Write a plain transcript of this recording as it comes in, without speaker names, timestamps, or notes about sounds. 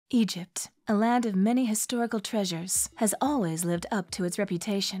Egypt, a land of many historical treasures, has always lived up to its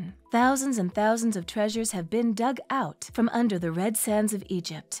reputation. Thousands and thousands of treasures have been dug out from under the red sands of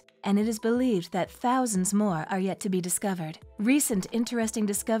Egypt, and it is believed that thousands more are yet to be discovered. Recent interesting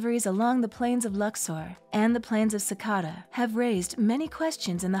discoveries along the plains of Luxor and the plains of Saqqara have raised many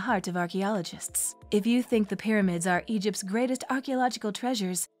questions in the heart of archaeologists. If you think the pyramids are Egypt's greatest archaeological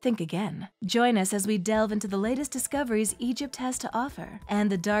treasures, think again. Join us as we delve into the latest discoveries Egypt has to offer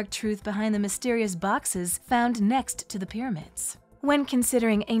and the dark truth behind the mysterious boxes found next to the pyramids. When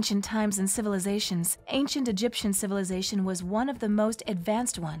considering ancient times and civilizations, ancient Egyptian civilization was one of the most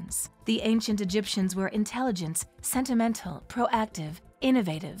advanced ones. The ancient Egyptians were intelligent, sentimental, proactive,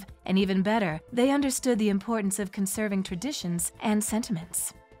 innovative, and even better, they understood the importance of conserving traditions and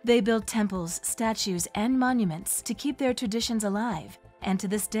sentiments. They built temples, statues, and monuments to keep their traditions alive, and to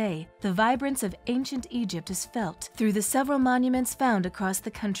this day, the vibrance of ancient Egypt is felt through the several monuments found across the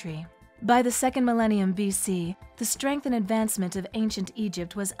country. By the 2nd millennium BC, the strength and advancement of ancient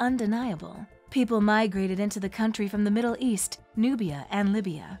Egypt was undeniable. People migrated into the country from the Middle East, Nubia, and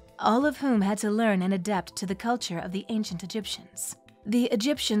Libya, all of whom had to learn and adapt to the culture of the ancient Egyptians. The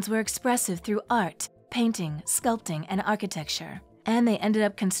Egyptians were expressive through art, painting, sculpting, and architecture, and they ended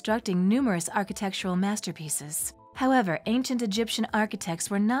up constructing numerous architectural masterpieces. However, ancient Egyptian architects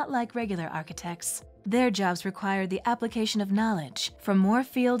were not like regular architects. Their jobs required the application of knowledge from more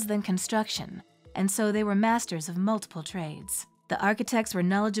fields than construction, and so they were masters of multiple trades. The architects were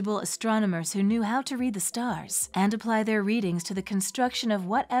knowledgeable astronomers who knew how to read the stars and apply their readings to the construction of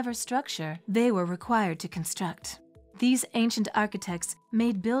whatever structure they were required to construct. These ancient architects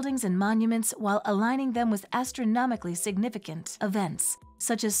made buildings and monuments while aligning them with astronomically significant events,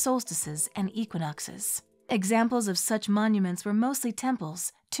 such as solstices and equinoxes. Examples of such monuments were mostly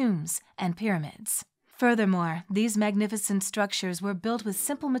temples, tombs, and pyramids. Furthermore, these magnificent structures were built with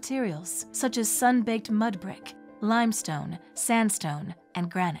simple materials, such as sun-baked mud brick, limestone, sandstone,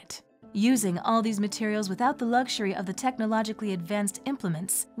 and granite. Using all these materials without the luxury of the technologically advanced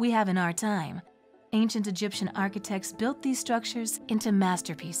implements we have in our time, ancient Egyptian architects built these structures into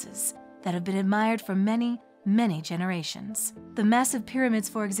masterpieces that have been admired for many, many generations. The massive pyramids,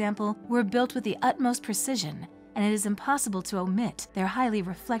 for example, were built with the utmost precision, and it is impossible to omit their highly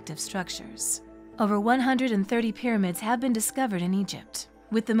reflective structures. Over 130 pyramids have been discovered in Egypt,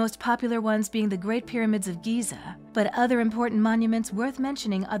 with the most popular ones being the Great Pyramids of Giza, but other important monuments worth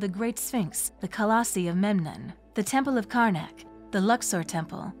mentioning are the Great Sphinx, the Colossi of Memnon, the Temple of Karnak, the Luxor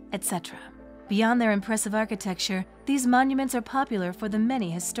Temple, etc. Beyond their impressive architecture, these monuments are popular for the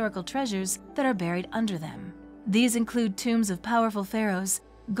many historical treasures that are buried under them. These include tombs of powerful pharaohs,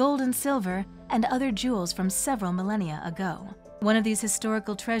 gold and silver, and other jewels from several millennia ago. One of these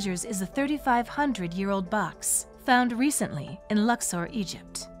historical treasures is a 3,500-year-old box found recently in Luxor,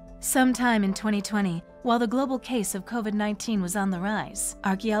 Egypt. Sometime in 2020, while the global case of COVID-19 was on the rise,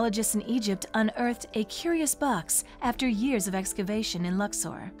 archaeologists in Egypt unearthed a curious box after years of excavation in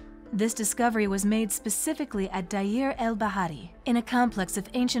Luxor. This discovery was made specifically at Deir el-Bahari, in a complex of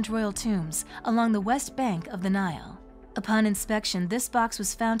ancient royal tombs along the west bank of the Nile. Upon inspection, this box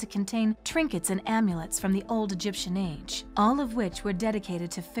was found to contain trinkets and amulets from the old Egyptian age, all of which were dedicated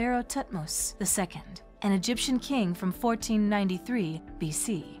to Pharaoh Thutmose II, an Egyptian king from 1493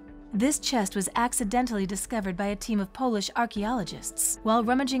 BC. This chest was accidentally discovered by a team of Polish archaeologists while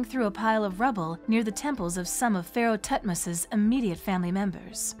rummaging through a pile of rubble near the temples of some of Pharaoh Thutmose's immediate family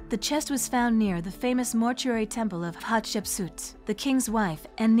members. The chest was found near the famous mortuary temple of Hatshepsut, the king's wife,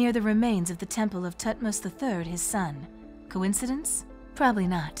 and near the remains of the temple of Thutmose III, his son. Coincidence? Probably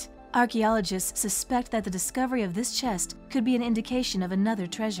not. Archaeologists suspect that the discovery of this chest could be an indication of another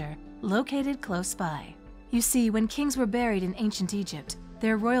treasure located close by. You see, when kings were buried in ancient Egypt,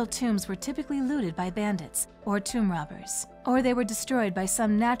 their royal tombs were typically looted by bandits or tomb robbers, or they were destroyed by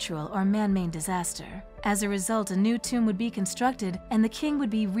some natural or man-made disaster. As a result, a new tomb would be constructed and the king would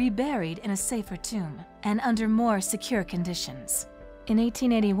be reburied in a safer tomb and under more secure conditions. In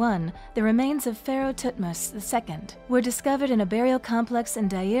 1881, the remains of Pharaoh Thutmose II were discovered in a burial complex in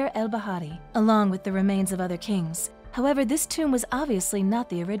Deir el-Bahari, along with the remains of other kings. However, this tomb was obviously not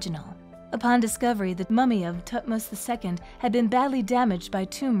the original. Upon discovery, the mummy of Thutmose II had been badly damaged by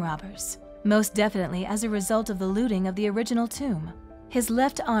tomb robbers, most definitely as a result of the looting of the original tomb. His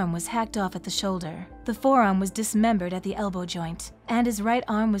left arm was hacked off at the shoulder, the forearm was dismembered at the elbow joint, and his right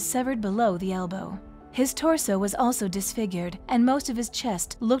arm was severed below the elbow. His torso was also disfigured, and most of his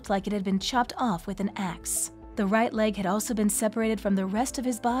chest looked like it had been chopped off with an axe. The right leg had also been separated from the rest of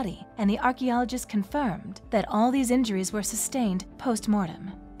his body, and the archaeologists confirmed that all these injuries were sustained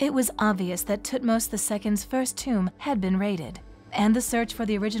post-mortem. It was obvious that Thutmose II's first tomb had been raided. and the search for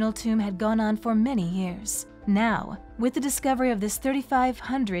the original tomb had gone on for many years. Now, with the discovery of this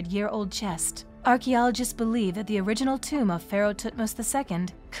 3,500-year-old chest, archaeologists believe that the original tomb of Pharaoh Thutmose II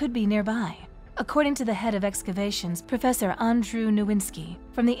could be nearby. According to the head of excavations, Professor Andrew Nowinski,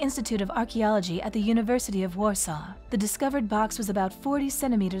 from the Institute of Archaeology at the University of Warsaw, the discovered box was about 40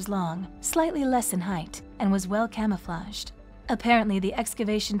 centimeters long, slightly less in height, and was well camouflaged. Apparently, the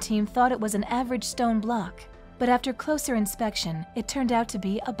excavation team thought it was an average stone block, but after closer inspection, it turned out to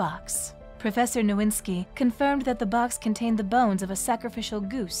be a box. Professor Nowinski confirmed that the box contained the bones of a sacrificial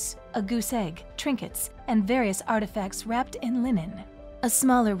goose, a goose egg, trinkets, and various artifacts wrapped in linen. A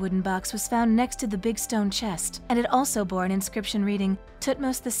smaller wooden box was found next to the big stone chest, and it also bore an inscription reading,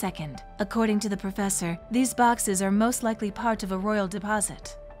 Thutmose II. According to the professor, these boxes are most likely part of a royal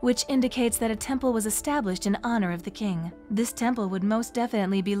deposit, which indicates that a temple was established in honor of the king. This temple would most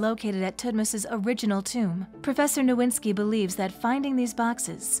definitely be located at Thutmose's original tomb. Professor Nowinski believes that finding these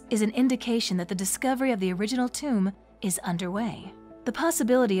boxes is an indication that the discovery of the original tomb is underway. The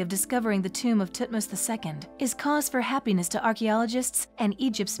possibility of discovering the tomb of Thutmose II is cause for happiness to archaeologists and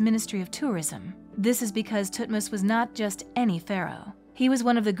Egypt's Ministry of Tourism. This is because Thutmose was not just any pharaoh. He was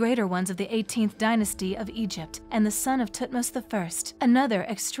one of the greater ones of the 18th dynasty of Egypt and the son of Thutmose I, another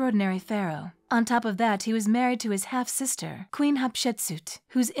extraordinary pharaoh. On top of that, he was married to his half-sister, Queen Hatshepsut,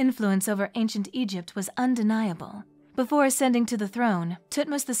 whose influence over ancient Egypt was undeniable. Before ascending to the throne,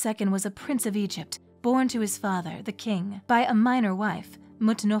 Thutmose II was a prince of Egypt, born to his father, the king, by a minor wife,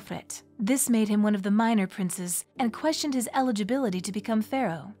 Mutnofret. This made him one of the minor princes and questioned his eligibility to become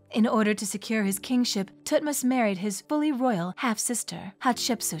pharaoh. In order to secure his kingship, Thutmose married his fully royal half-sister,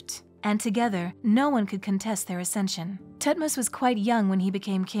 Hatshepsut, and together, no one could contest their ascension. Thutmose was quite young when he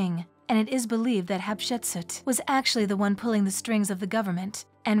became king, and it is believed that Hatshepsut was actually the one pulling the strings of the government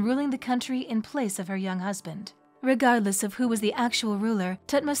and ruling the country in place of her young husband. Regardless of who was the actual ruler,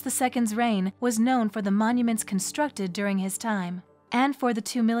 Thutmose II's reign was known for the monuments constructed during his time, and for the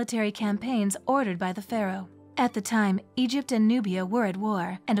 2 military campaigns ordered by the pharaoh. At the time, Egypt and Nubia were at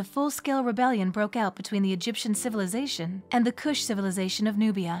war, and a full-scale rebellion broke out between the Egyptian civilization and the Kush civilization of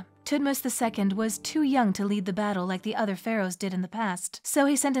Nubia. Thutmose II was too young to lead the battle like the other pharaohs did in the past, so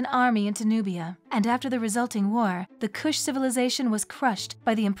he sent an army into Nubia, and after the resulting war, the Kush civilization was crushed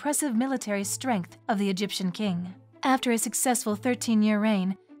by the impressive military strength of the Egyptian king. After a successful 13-year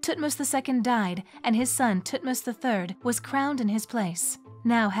reign, Thutmose II died, and his son Thutmose III was crowned in his place.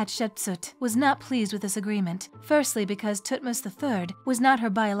 Now Hatshepsut was not pleased with this agreement, firstly because Thutmose III was not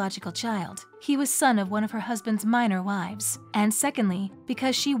her biological child. He was son of one of her husband's minor wives. And secondly,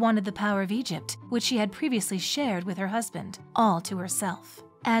 because she wanted the power of Egypt, which she had previously shared with her husband, all to herself.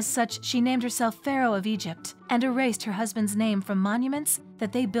 As such, she named herself Pharaoh of Egypt and erased her husband's name from monuments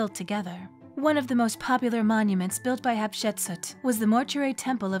that they built together. One of the most popular monuments built by Hatshepsut was the mortuary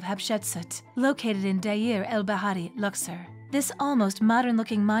temple of Hatshepsut, located in Deir el-Bahari, Luxor. This almost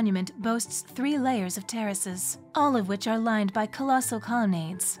modern-looking monument boasts 3 layers of terraces, all of which are lined by colossal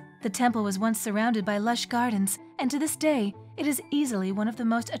colonnades. The temple was once surrounded by lush gardens, and to this day, it is easily one of the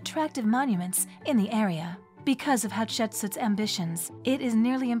most attractive monuments in the area. Because of Hatshepsut's ambitions, it is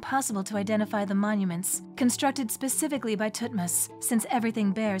nearly impossible to identify the monuments constructed specifically by Thutmose, since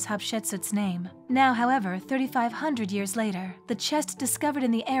everything bears Hatshepsut's name. Now, however, 3,500 years later, the chest discovered in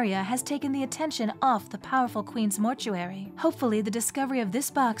the area has taken the attention off the powerful queen's mortuary. Hopefully, the discovery of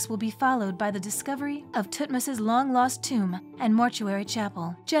this box will be followed by the discovery of Thutmose's long-lost tomb and mortuary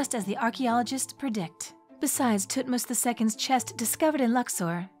chapel, just as the archaeologists predict. Besides Thutmose II's chest discovered in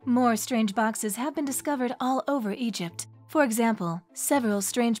Luxor, more strange boxes have been discovered all over Egypt. For example, several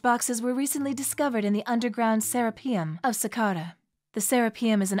strange boxes were recently discovered in the underground Serapeum of Saqqara. The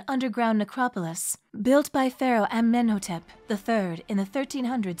Serapeum is an underground necropolis built by Pharaoh Amenhotep III in the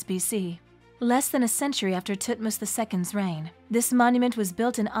 1300s BC. Less than a century after Thutmose II's reign, this monument was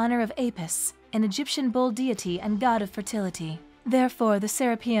built in honor of Apis, an Egyptian bull deity and god of fertility. Therefore, the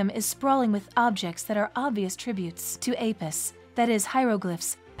Serapeum is sprawling with objects that are obvious tributes to Apis, that is,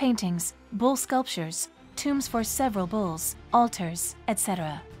 hieroglyphs, paintings, bull sculptures, tombs for several bulls, altars,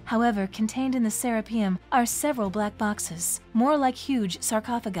 etc. However, contained in the Serapeum are several black boxes, more like huge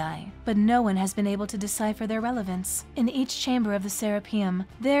sarcophagi, but no one has been able to decipher their relevance. In each chamber of the Serapeum,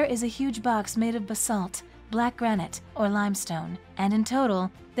 there is a huge box made of basalt, black granite, or limestone, and in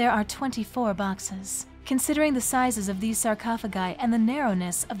total, there are 24 boxes. Considering the sizes of these sarcophagi and the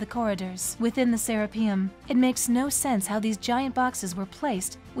narrowness of the corridors within the Serapeum, it makes no sense how these giant boxes were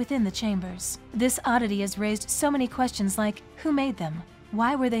placed within the chambers. This oddity has raised so many questions like, who made them?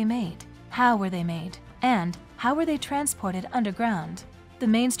 Why were they made? How were they made? And how were they transported underground? The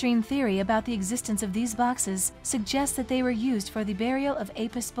mainstream theory about the existence of these boxes suggests that they were used for the burial of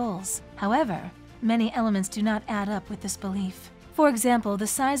Apis bulls. However, many elements do not add up with this belief. For example, the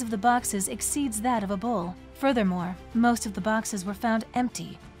size of the boxes exceeds that of a bull. Furthermore, most of the boxes were found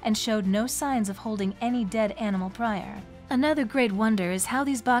empty and showed no signs of holding any dead animal prior. Another great wonder is how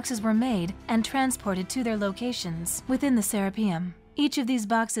these boxes were made and transported to their locations within the Serapeum. Each of these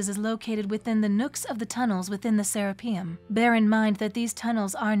boxes is located within the nooks of the tunnels within the Serapeum. Bear in mind that these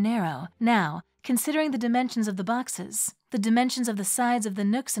tunnels are narrow. Now, considering the dimensions of the boxes, the dimensions of the sides of the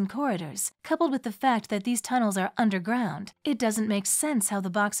nooks and corridors, coupled with the fact that these tunnels are underground, it doesn't make sense how the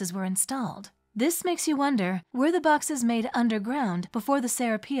boxes were installed. This makes you wonder, were the boxes made underground before the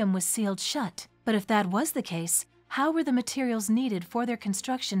Serapeum was sealed shut? But if that was the case, how were the materials needed for their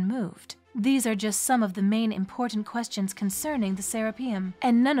construction moved? These are just some of the main important questions concerning the Serapeum,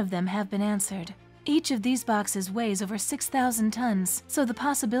 and none of them have been answered. Each of these boxes weighs over 6,000 tons, so the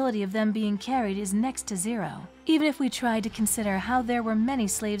possibility of them being carried is next to zero. Even if we try to consider how there were many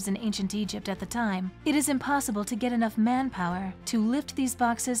slaves in ancient Egypt at the time, it is impossible to get enough manpower to lift these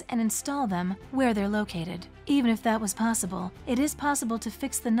boxes and install them where they're located. Even if that was possible, it is possible to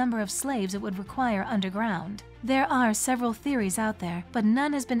fix the number of slaves it would require underground. There are several theories out there, but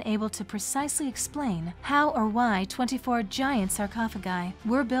none has been able to precisely explain how or why 24 giant sarcophagi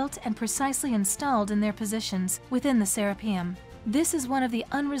were built and precisely installed in their positions within the Serapeum. This is one of the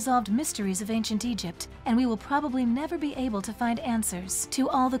unresolved mysteries of ancient Egypt, and we will probably never be able to find answers to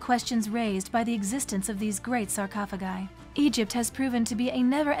all the questions raised by the existence of these great sarcophagi. Egypt has proven to be a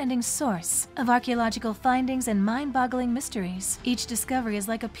never-ending source of archaeological findings and mind-boggling mysteries. Each discovery is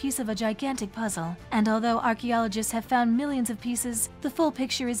like a piece of a gigantic puzzle, and although archaeologists have found millions of pieces, the full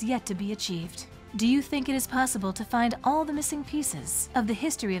picture is yet to be achieved. Do you think it is possible to find all the missing pieces of the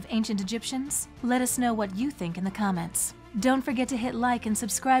history of ancient Egyptians? Let us know what you think in the comments. Don't forget to hit like and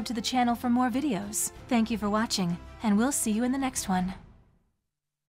subscribe to the channel for more videos. Thank you for watching, and we'll see you in the next one.